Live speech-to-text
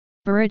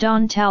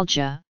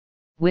Barodontalgia,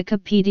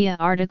 Wikipedia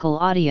article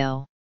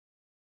audio.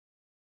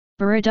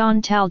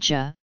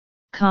 Barodontalgia,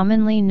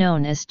 commonly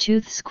known as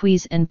tooth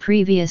squeeze and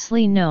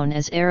previously known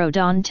as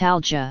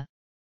aerodontalgia,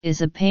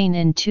 is a pain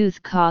in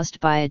tooth caused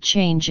by a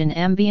change in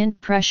ambient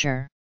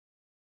pressure.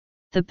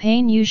 The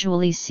pain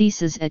usually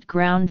ceases at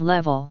ground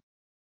level.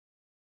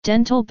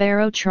 Dental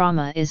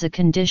barotrauma is a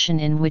condition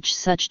in which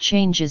such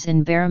changes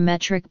in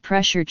barometric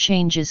pressure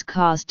changes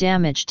cause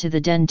damage to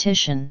the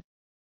dentition.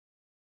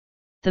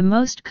 The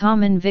most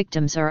common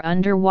victims are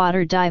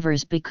underwater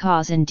divers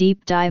because in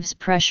deep dives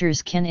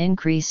pressures can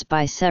increase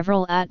by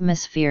several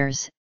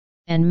atmospheres,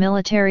 and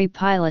military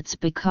pilots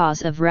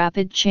because of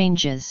rapid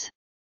changes.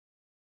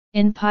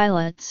 In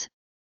pilots,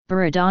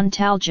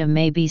 barodontalgia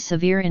may be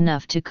severe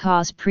enough to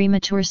cause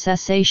premature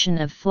cessation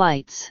of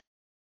flights.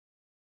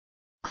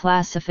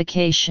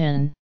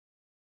 Classification: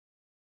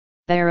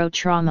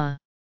 Barotrauma.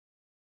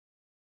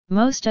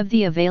 Most of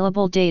the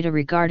available data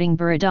regarding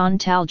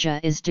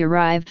barodontalgia is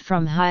derived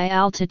from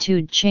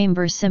high-altitude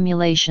chamber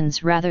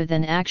simulations rather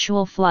than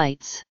actual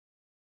flights.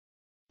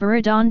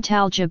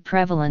 Barodontalgia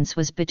prevalence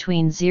was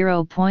between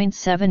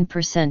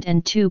 0.7%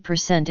 and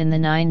 2% in the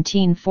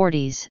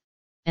 1940s,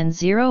 and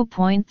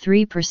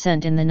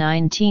 0.3% in the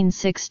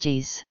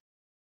 1960s.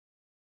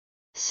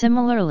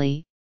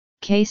 Similarly,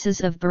 cases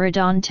of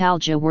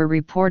barodontalgia were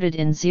reported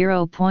in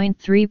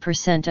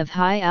 0.3% of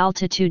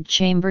high-altitude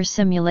chamber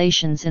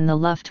simulations in the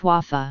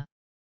Luftwaffe.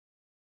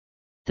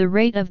 The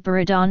rate of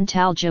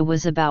barodontalgia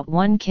was about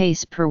 1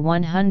 case per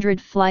 100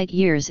 flight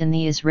years in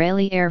the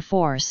Israeli Air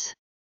Force.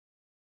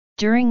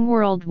 During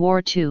World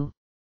War II,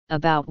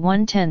 about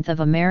 1/10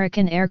 of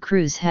American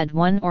aircrews had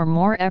one or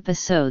more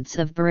episodes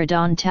of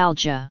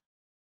barodontalgia.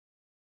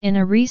 In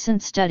a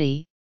recent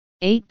study,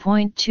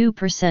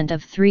 8.2%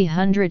 of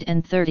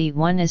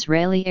 331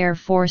 Israeli Air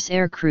Force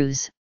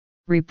aircrews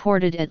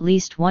reported at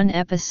least one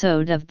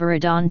episode of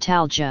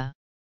barodontalgia.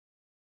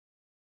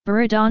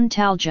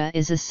 Barodontalgia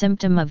is a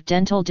symptom of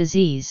dental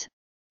disease,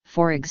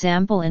 for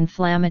example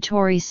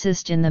inflammatory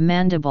cyst in the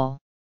mandible.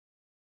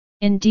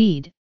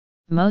 Indeed,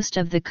 most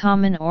of the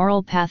common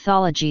oral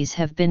pathologies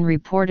have been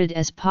reported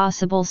as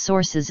possible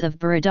sources of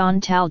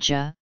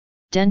barodontalgia: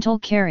 dental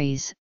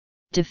caries,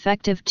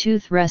 defective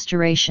tooth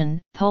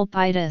restoration,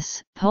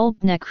 pulpitis, pulp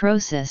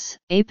necrosis,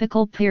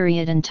 apical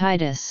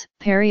periodontitis,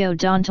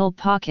 periodontal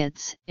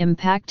pockets,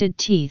 impacted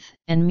teeth,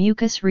 and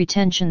mucus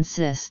retention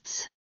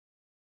cysts.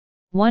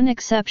 One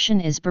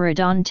exception is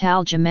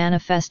barodontalgia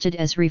manifested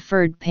as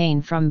referred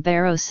pain from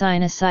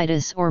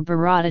barosinusitis or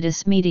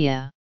barotitis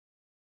media.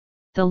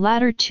 The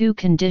latter two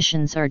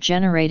conditions are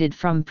generated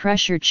from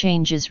pressure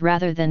changes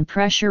rather than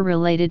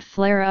pressure-related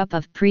flare-up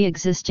of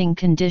pre-existing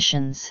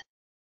conditions.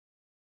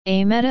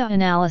 A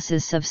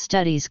meta-analysis of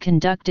studies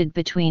conducted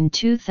between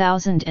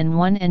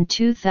 2001 and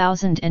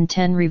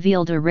 2010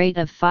 revealed a rate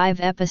of 5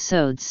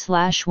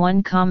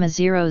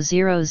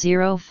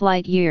 episodes/1,000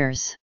 flight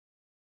years.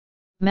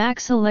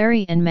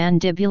 Maxillary and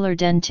mandibular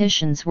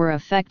dentitions were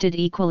affected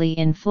equally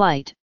in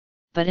flight,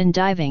 but in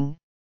diving,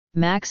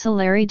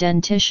 maxillary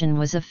dentition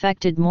was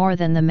affected more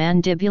than the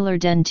mandibular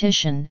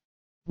dentition,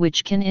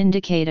 which can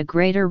indicate a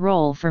greater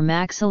role for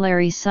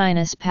maxillary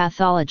sinus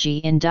pathology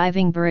in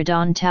diving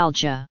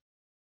barodontalgia.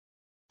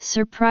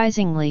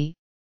 Surprisingly,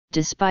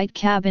 despite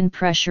cabin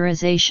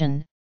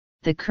pressurization,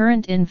 the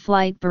current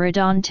in-flight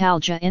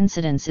barodontalgia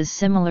incidence is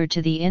similar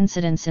to the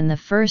incidence in the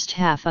first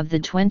half of the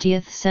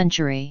 20th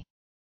century.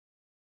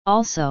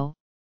 Also,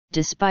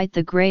 despite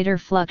the greater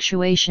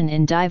fluctuation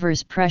in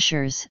divers'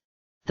 pressures,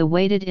 the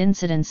weighted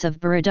incidence of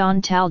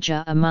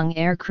barodontalgia among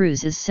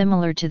aircrews is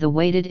similar to the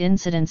weighted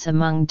incidence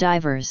among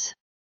divers.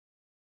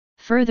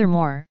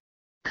 Furthermore,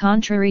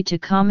 contrary to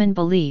common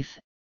belief,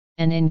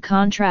 and in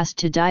contrast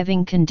to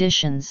diving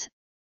conditions,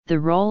 the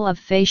role of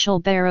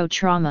facial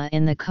barotrauma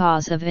in the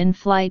cause of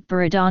in-flight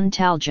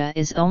barodontalgia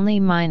is only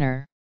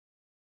minor.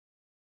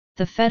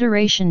 The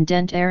Fédération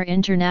Dentaire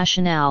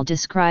Internationale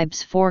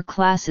describes 4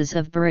 classes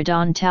of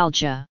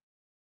barodontalgia.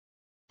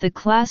 The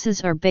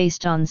classes are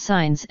based on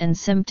signs and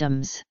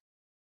symptoms.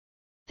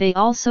 They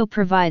also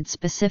provide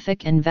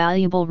specific and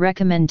valuable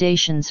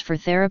recommendations for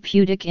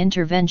therapeutic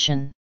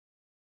intervention.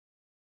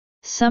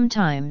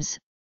 Sometimes,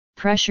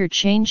 pressure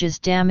changes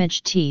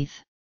damage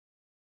teeth.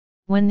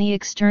 When the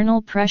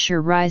external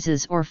pressure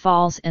rises or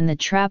falls and the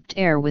trapped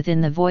air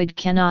within the void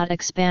cannot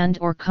expand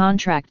or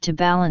contract to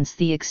balance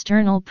the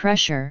external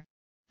pressure,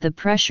 the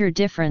pressure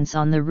difference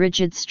on the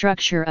rigid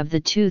structure of the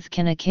tooth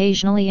can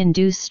occasionally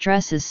induce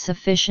stresses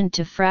sufficient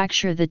to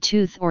fracture the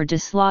tooth or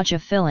dislodge a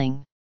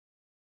filling.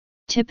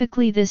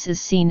 Typically this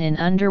is seen in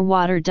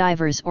underwater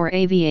divers or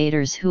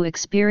aviators who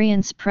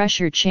experience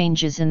pressure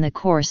changes in the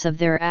course of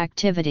their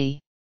activity.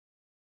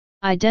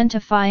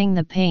 Identifying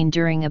the pain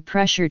during a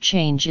pressure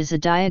change is a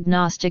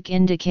diagnostic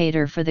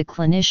indicator for the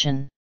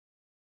clinician.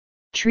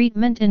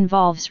 Treatment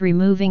involves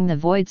removing the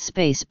void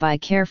space by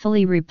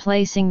carefully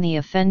replacing the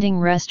offending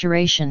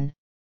restoration,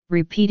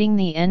 repeating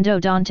the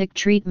endodontic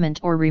treatment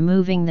or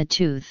removing the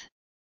tooth.